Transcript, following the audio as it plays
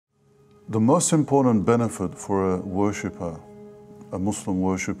The most important benefit for a worshipper, a Muslim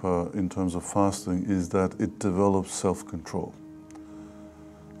worshipper in terms of fasting, is that it develops self-control.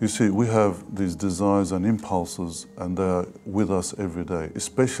 You see, we have these desires and impulses, and they are with us every day,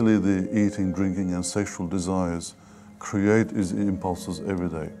 especially the eating, drinking, and sexual desires create these impulses every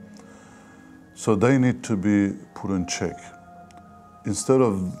day. So they need to be put in check. Instead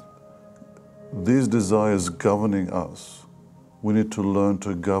of these desires governing us, we need to learn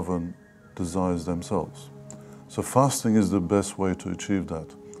to govern desires themselves. So fasting is the best way to achieve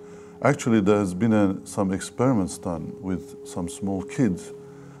that. Actually, there's been some experiments done with some small kids.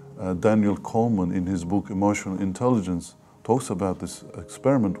 Daniel Coleman, in his book Emotional Intelligence, talks about this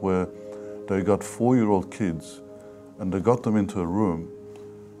experiment where they got 4-year-old kids and they got them into a room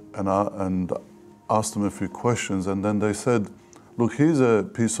and asked them a few questions, and then they said, look, here's a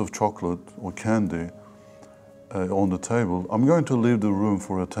piece of chocolate or candy on the table. I'm going to leave the room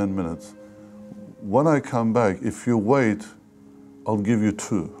for 10 minutes. When I come back, if you wait, I'll give you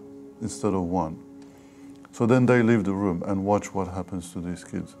 2 instead of 1. So then they leave the room and watch what happens to these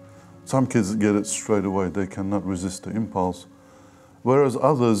kids. Some kids get it straight away. They cannot resist the impulse, whereas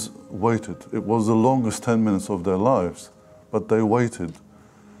others waited. It was the longest 10 minutes of their lives, but they waited.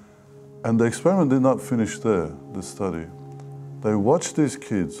 And the experiment did not finish there, the study. They watched these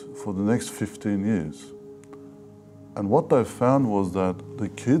kids for the next 15 years. And what they found was that the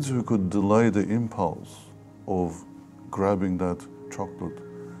kids who could delay the impulse of grabbing that chocolate,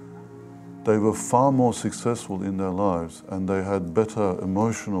 they were far more successful in their lives, and they had better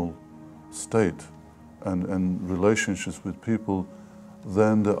emotional state and relationships with people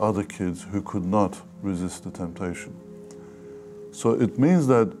than the other kids who could not resist the temptation. So it means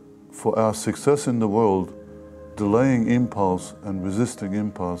that for our success in the world, delaying impulse and resisting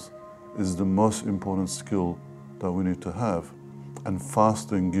impulse is the most important skill that we need to have. And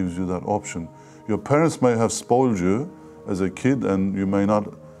fasting gives you that option. Your parents may have spoiled you as a kid, and you may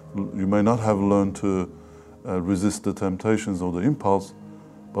not have learned to resist the temptations or the impulse,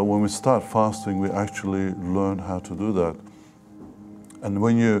 but when we start fasting, we actually learn how to do that. And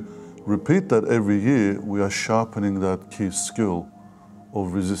when you repeat that every year, we are sharpening that key skill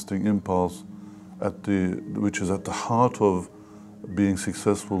of resisting impulse, which is at the heart of being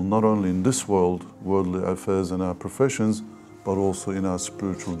successful not only in this world, worldly affairs and our professions, but also in our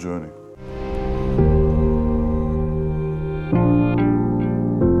spiritual journey.